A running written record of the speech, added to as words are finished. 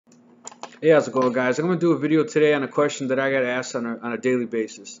Hey, how's it going, guys? I'm going to do a video today on a question that I get asked on a daily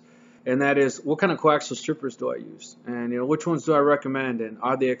basis, and that is, what kind of coaxial strippers do I use? And which ones do I recommend, and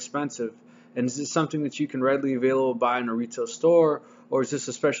are they expensive? And is this something that you can readily available buy in a retail store, or is this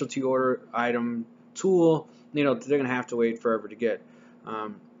a specialty order item tool? That they're going to have to wait forever to get.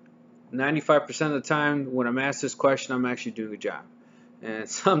 95% of the time, when I'm asked this question, I'm actually doing a job, and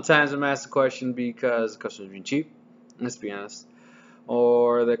sometimes I'm asked the question because the customer's being cheap. Let's be honest.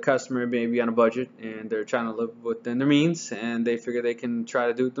 Or the customer may be on a budget and they're trying to live within their means and they figure they can try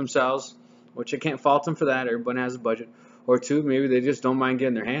to do it themselves, which I can't fault them for that. Everyone has a budget. Or two, maybe they just don't mind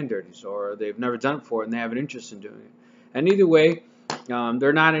getting their hand dirty, or they've never done it before and they have an interest in doing it. And either way,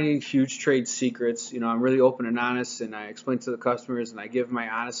 they're not any huge trade secrets. I'm really open and honest, and I explain to the customers and I give my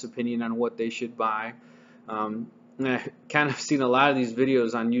honest opinion on what they should buy. And I kind of seen a lot of these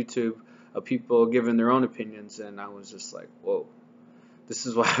videos on YouTube of people giving their own opinions, and I was just like, whoa. This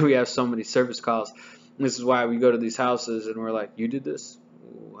is why we have so many service calls. This is why we go to these houses and we're like, you did this?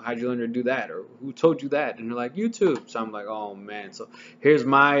 How'd you learn to do that? Or who told you that? And they're like, YouTube. So I'm like, oh man. So here's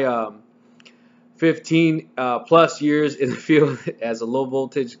my 15 plus years in the field as a low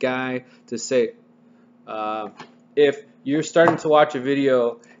voltage guy to say, if you're starting to watch a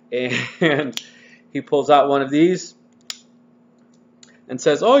video and he pulls out one of these and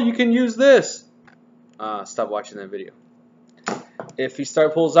says, oh, you can use this, stop watching that video. If he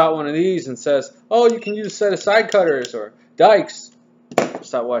pulls out one of these and says, oh, you can use a set of side cutters or dikes,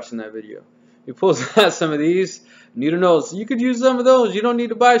 stop watching that video. He pulls out some of these, need to know, so you could use some of those. You don't need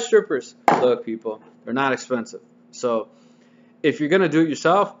to buy strippers. Look, people, they're not expensive. So if you're going to do it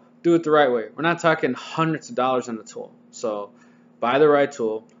yourself, do it the right way. We're not talking hundreds of dollars on the tool. So buy the right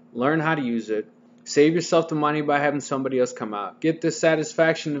tool, learn how to use it, save yourself the money by having somebody else come out. Get the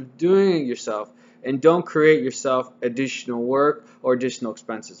satisfaction of doing it yourself. And don't create yourself additional work or additional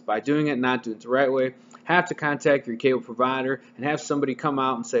expenses. By doing it, not doing it the right way, have to contact your cable provider and have somebody come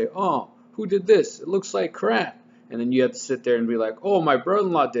out and say, oh, who did this? It looks like crap. And then you have to sit there and be like, oh, my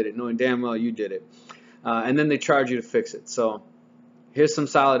brother-in-law did it, knowing damn well you did it. And then they charge you to fix it. So here's some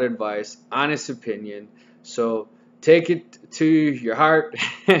solid advice, honest opinion. So take it to your heart,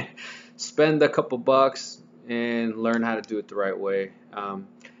 spend a couple bucks, and learn how to do it the right way.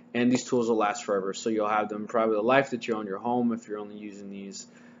 And these tools will last forever, so you'll have them probably the life that you own your home if you're only using these,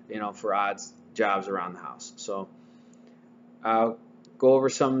 for odds jobs around the house. So I'll go over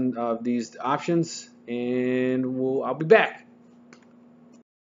some of these options, and I'll be back.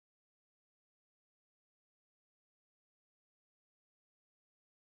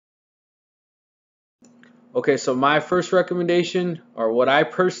 Okay, so my first recommendation, or what I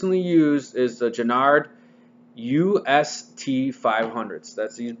personally use, is the Jonard UST-500s.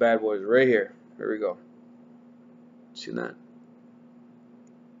 That's these bad boys right here. Here we go. See that?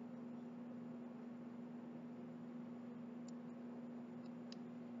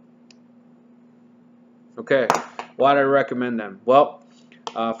 Okay, why do I recommend them? Well,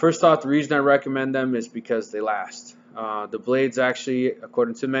 first off, the reason I recommend them is because they last. The blades actually,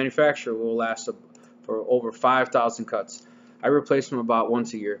 according to the manufacturer, will last for over 5,000 cuts. I replace them about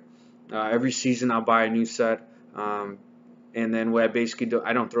once a year. Every season I'll buy a new set, and then what I basically do,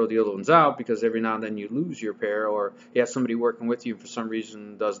 I don't throw the other ones out, because every now and then you lose your pair, or you have somebody working with you for some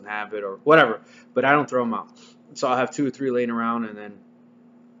reason doesn't have it or whatever, but I don't throw them out. So I'll have 2 or 3 laying around, and then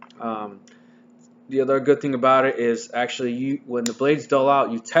the other good thing about it is actually when the blades dull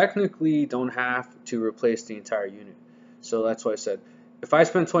out, you technically don't have to replace the entire unit. So that's why I said, if I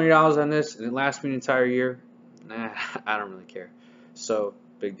spend $20 on this and it lasts me an entire year, nah, I don't really care. So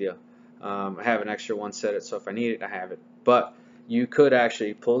big deal. I have an extra one set, so if I need it, I have it. But you could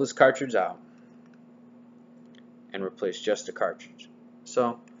actually pull this cartridge out and replace just the cartridge.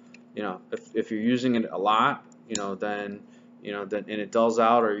 So, if you're using it a lot, then and it dulls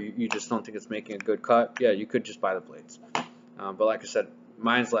out, or you just don't think it's making a good cut, yeah, you could just buy the blades. But like I said,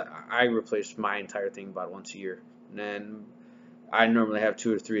 I replace my entire thing about once a year, and then I normally have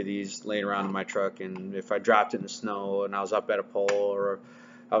 2 or 3 of these laying around in my truck. And if I dropped it in the snow and I was up at a pole, or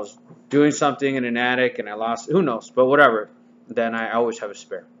I was doing something in an attic and I lost it, who knows, but whatever, then I always have a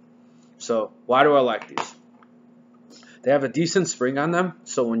spare. So why do I like these? They have a decent spring on them,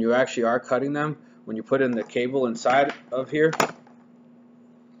 so when you actually are cutting them, when you put in the cable inside of here,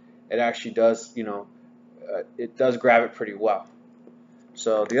 it actually does, it does grab it pretty well.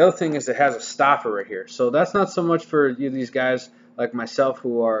 So the other thing is it has a stopper right here. So that's not so much for these guys like myself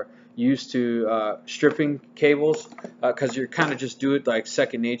who are used to stripping cables, because you're kind of just do it like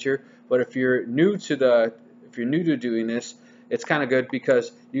second nature. But if you're new to doing this, it's kind of good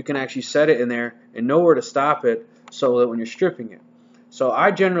because you can actually set it in there and know where to stop it, so that when you're stripping it. So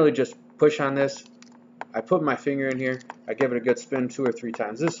I generally just push on this. I put my finger in here. I give it a good spin 2 or 3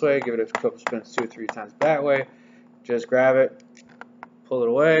 times this way. Give it a couple spins 2 or 3 times that way. Just grab it, pull it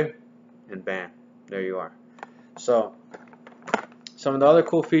away, and bam, there you are. So some of the other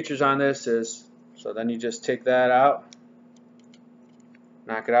cool features on this is, so then you just take that out,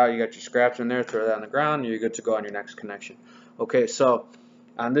 knock it out. You got your scraps in there. Throw that on the ground. You're good to go on your next connection. Okay, so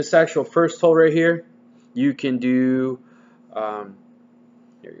on this actual first hole right here, you can do.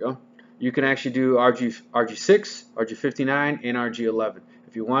 Here you go. You can actually do RG6, RG59, and RG11.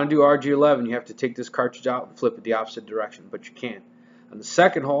 If you want to do RG11, you have to take this cartridge out and flip it the opposite direction, but you can. On the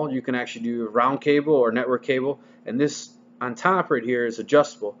second hole, you can actually do a round cable or network cable, and this on top right here is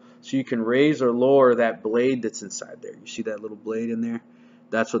adjustable, so you can raise or lower that blade that's inside there. You see that little blade in there?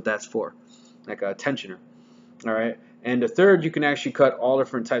 That's what that's for, like a tensioner. All right. And the third, you can actually cut all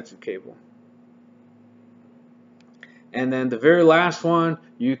different types of cable. And then the very last one,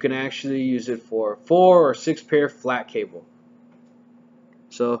 you can actually use it for 4 or 6 pair flat cable.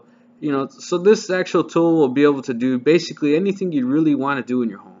 So, so this actual tool will be able to do basically anything you really want to do in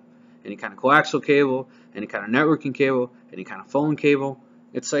your home. Any kind of coaxial cable, any kind of networking cable, any kind of phone cable.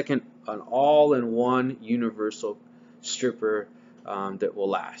 It's like an all-in-one universal stripper that will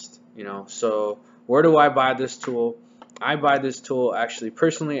last. So where do I buy this tool? I buy this tool actually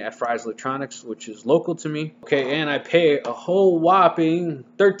personally at Fry's Electronics, which is local to me. Okay, and I pay a whole whopping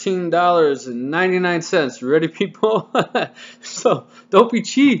 $13.99. Ready, people? So don't be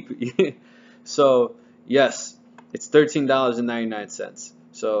cheap. So yes, it's $13.99.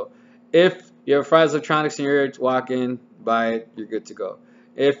 So if you have Fry's Electronics and you're walk in, buy it, you're good to go.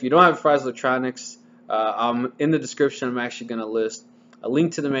 If you don't have Fry's Electronics, in the description I'm actually going to list a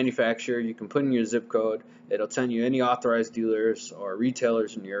link to the manufacturer. You can put in your zip code. It'll tell you any authorized dealers or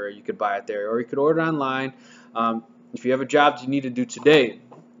retailers in your area. You could buy it there, or you could order online. If you have a job you need to do today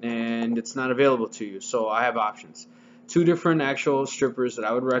and it's not available to you, so I have options. 2 different actual strippers that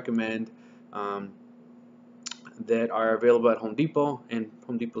I would recommend that are available at Home Depot, and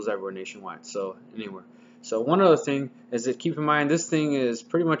Home Depot's everywhere nationwide, so anywhere. So one other thing is that keep in mind this thing is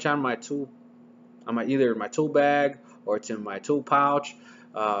pretty much on my tool, either my tool bag or it's in my tool pouch.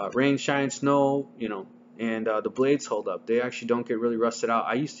 Rain, shine, snow, and the blades hold up. They actually don't get really rusted out.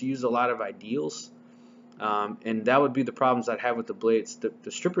 I used to use a lot of Ideals, and that would be the problems I'd have with the blades.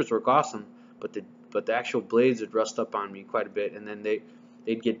 The strippers work awesome, but the actual blades would rust up on me quite a bit, and then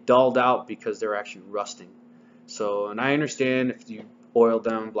they'd get dulled out because they're actually rusting. So, and I understand if you oil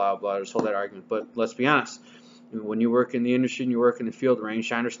them, blah blah, there's whole that argument. But let's be honest. When you work in the industry and you work in the field, rain,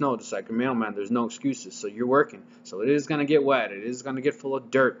 shine, or snow, just like a mailman, there's no excuses. So you're working. So it is going to get wet. It is going to get full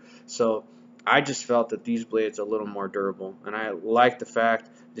of dirt. So I just felt that these blades are a little more durable. And I like the fact,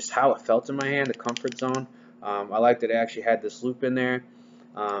 just how it felt in my hand, the comfort zone. I like that it actually had this loop in there.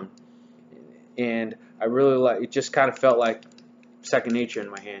 And I really like, it just kind of felt like second nature in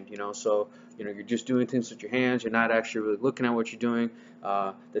my hand, So, you're just doing things with your hands. You're not actually really looking at what you're doing.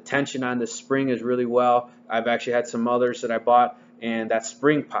 The tension on this spring is really well. I've actually had some others that I bought, and that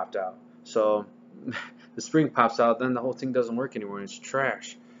spring popped out. So the spring pops out, then the whole thing doesn't work anymore, and it's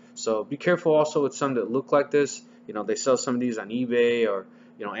trash. So be careful also with some that look like this. They sell some of these on eBay or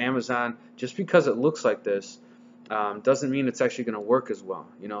Amazon. Just because it looks like this doesn't mean it's actually going to work as well.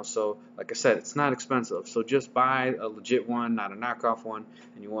 So like I said, it's not expensive. So just buy a legit one, not a knockoff one,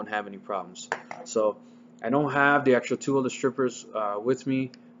 and you won't have any problems. So I don't have the actual 2 other strippers with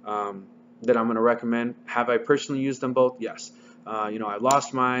me that I'm going to recommend. Have I personally used them both? Yes. I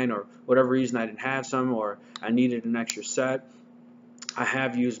lost mine, or whatever reason I didn't have some, or I needed an extra set. I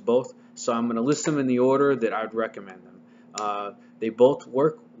have used both, so I'm going to list them in the order that I'd recommend them. They both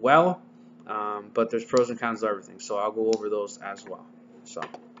work well, but there's pros and cons to everything, so I'll go over those as well. So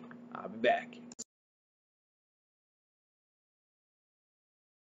I'll be back.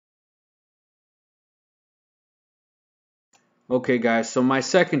 Okay guys, so my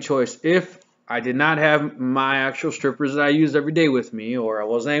second choice, if I did not have my actual strippers that I use every day with me, or I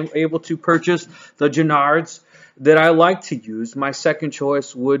wasn't able to purchase the Jonards that I like to use, my second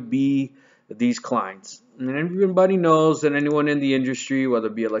choice would be these Kleins. And everybody knows that anyone in the industry, whether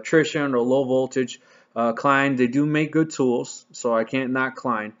it be electrician or low voltage, Klein, they do make good tools, so I can't knock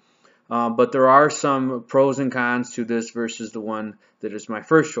Klein. But there are some pros and cons to this versus the one that is my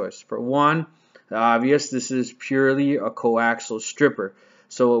first choice. For one, obvious, this is purely a coaxial stripper.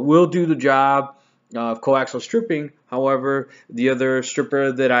 So it will do the job of coaxial stripping. However, the other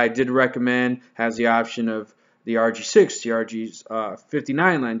stripper that I did recommend has the option of the RG6, the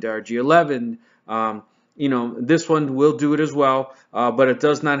RG59 line, the RG11. This one will do it as well, but it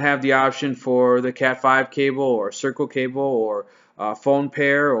does not have the option for the Cat 5 cable or circle cable or phone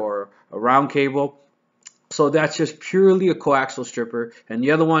pair or a round cable. So that's just purely a coaxial stripper. And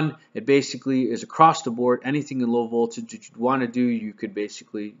the other one, it basically is across the board. Anything in low voltage that you want to do, you could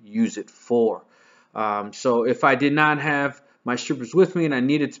basically use it for. So if I did not have my strippers with me and I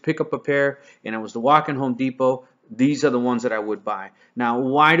needed to pick up a pair and I was to walk in Home Depot, these are the ones that I would buy. Now,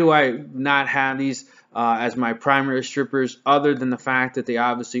 why do I not have these as my primary strippers, other than the fact that they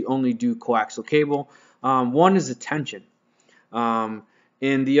obviously only do coaxial cable? One is the tension.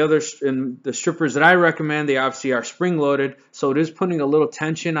 In the strippers that I recommend, they obviously are spring loaded, so it is putting a little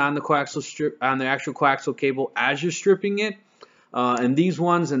tension on the actual coaxial cable as you're stripping it. And these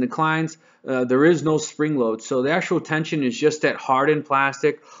ones and the Kleins, there is no spring load, so the actual tension is just that hardened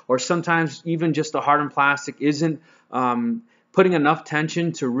plastic, or sometimes even just the hardened plastic isn't putting enough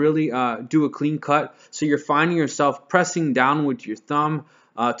tension to really do a clean cut. So you're finding yourself pressing down with your thumb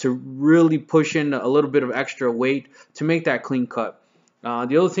to really push in a little bit of extra weight to make that clean cut.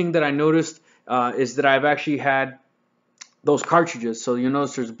 The other thing that I noticed is that I've actually had those cartridges. So you'll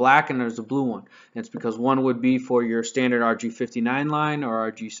notice there's black and there's a blue one. And it's because one would be for your standard RG59 line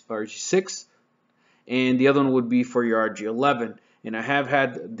or RG6, and the other one would be for your RG11. And I have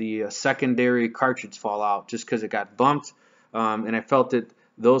had the secondary cartridge fall out just because it got bumped, and I felt that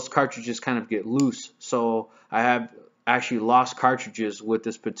those cartridges kind of get loose. So I have actually lost cartridges with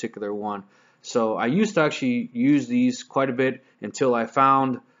this particular one. So I used to actually use these quite a bit until I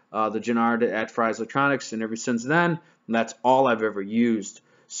found the Jonard at Fry's Electronics, and ever since then, that's all I've ever used.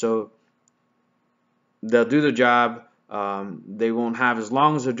 So they'll do the job. They won't have as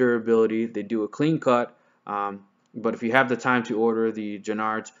long as the durability. They do a clean cut. But if you have the time to order the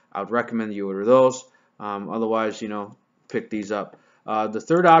Jonards, I would recommend you order those. Otherwise, pick these up. The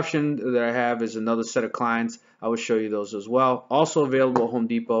third option that I have is another set of Kleins. I will show you those as well. Also available at Home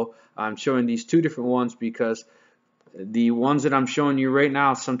Depot. I'm showing these two different ones because the ones that I'm showing you right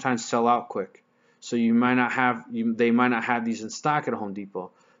now sometimes sell out quick. So they might not have these in stock at Home Depot.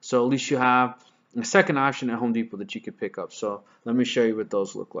 So at least you have a second option at Home Depot that you could pick up. So let me show you what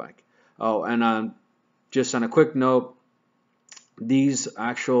those look like. Oh, and just on a quick note, these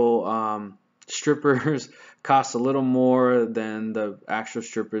actual strippers cost a little more than the actual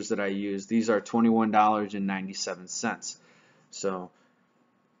strippers that I use. These are $21.97. So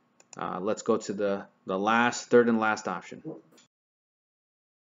let's go to the third and last option.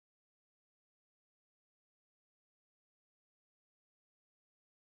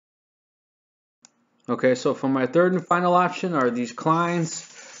 Okay, so for my third and final option are these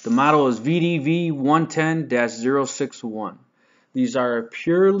Kleins. The model is VDV110-061. These are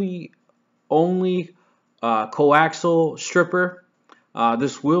purely only coaxial stripper.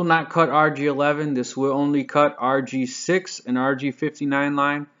 This will not cut RG11. This will only cut RG6 and RG59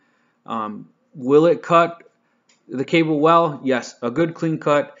 line. Will it cut the cable well? Yes, a good clean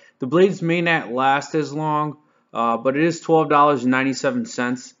cut. The blades may not last as long, but it is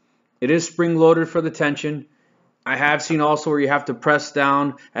 $12.97. It is spring loaded for the tension. I have seen also where you have to press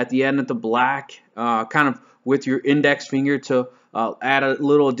down at the end of the black, kind of with your index finger to add a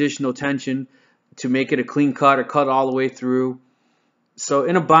little additional tension to make it a clean cut or cut all the way through. So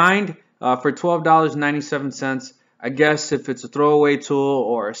in a bind for $12.97, I guess if it's a throwaway tool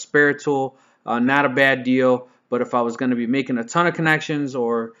or a spare tool, not a bad deal. But if I was going to be making a ton of connections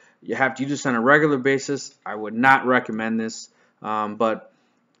or you have to use this on a regular basis, I would not recommend this. But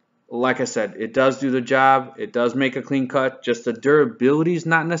like I said, it does do the job. It does make a clean cut. Just the durability is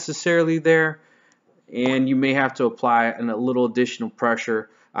not necessarily there, and you may have to apply a little additional pressure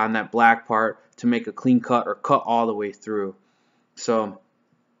on that black part to make a clean cut or cut all the way through. So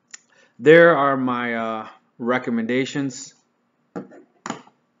there are my recommendations.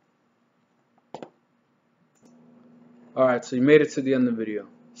 Alright, so you made it to the end of the video.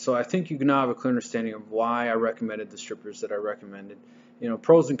 So I think you can now have a clear understanding of why I recommended the strippers that I recommended.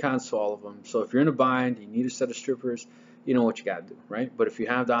 Pros and cons to all of them. So if you're in a bind, you need a set of strippers, you know what you got to do, right? But if you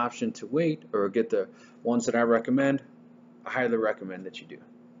have the option to wait or get the ones that I recommend, I highly recommend that you do.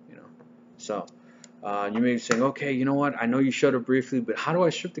 So you may be saying, okay, you know what? I know you showed it briefly, but how do I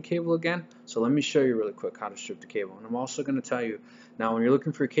strip the cable again? So let me show you really quick how to strip the cable. And I'm also going to tell you, now when you're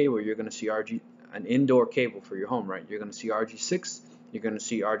looking for a cable, you're going to see an indoor cable for your home, right? You're going to see RG6, you're going to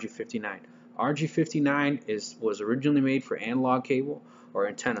see RG59. RG59 was originally made for analog cable or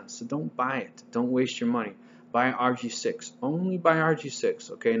antenna, so don't buy it. Don't waste your money. Buy RG6. Only buy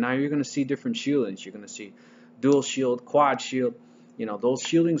RG6. Okay, now you're going to see different shieldings. You're going to see dual shield, quad shield. Those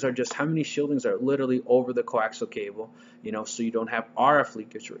shieldings are just how many shieldings are literally over the coaxial cable, so you don't have RF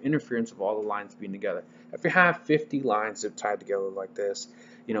leakage or interference of all the lines being together. If you have 50 lines that are tied together like this,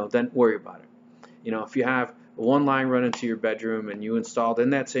 then worry about it. If you have one line run into your bedroom and you installed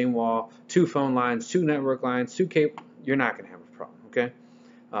in that same wall 2 phone lines, 2 network lines, 2 cable, you're not going to have a problem, okay?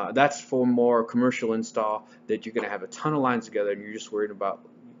 That's for more commercial install that you're going to have a ton of lines together and you're just worried about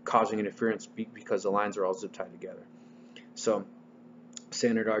causing interference because the lines are all zip tied together. So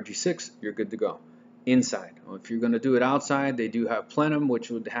standard RG6, you're good to go. Inside, if you're going to do it outside, they do have plenum,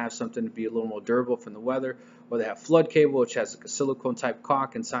 which would have something to be a little more durable from the weather, or they have flood cable, which has like a silicone type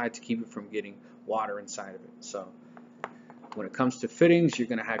caulk inside to keep it from getting water inside of it. So when it comes to fittings, you're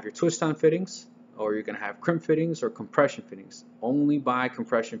going to have your twist-on fittings, or you're going to have crimp fittings or compression fittings. Only buy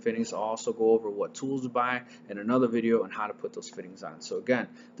compression fittings. I'll also go over what tools to buy in another video on how to put those fittings on. So again,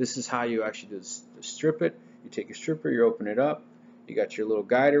 this is how you actually do this. Strip it. You take your stripper, you open it up. You got your little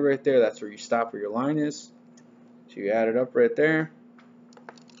guider right there. That's where you stop where your line is. So you add it up right there.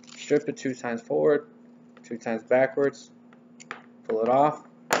 Strip it 2 times forward, 2 times backwards. Pull it off.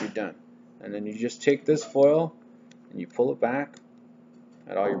 You're done. And then you just take this foil and you pull it back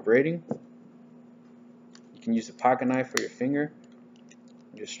at all your braiding. You can use a pocket knife or your finger.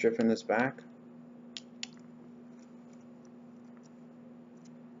 You're just stripping this back.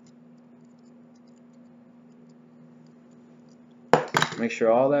 Make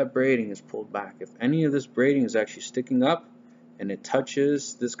sure all that braiding is pulled back. If any of this braiding is actually sticking up and it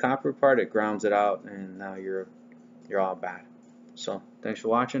touches this copper part, it grounds it out and now you're all bad. So thanks for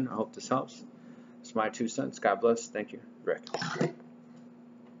watching. I hope this helps. It's my 2 cents. God bless. Thank you. Rick.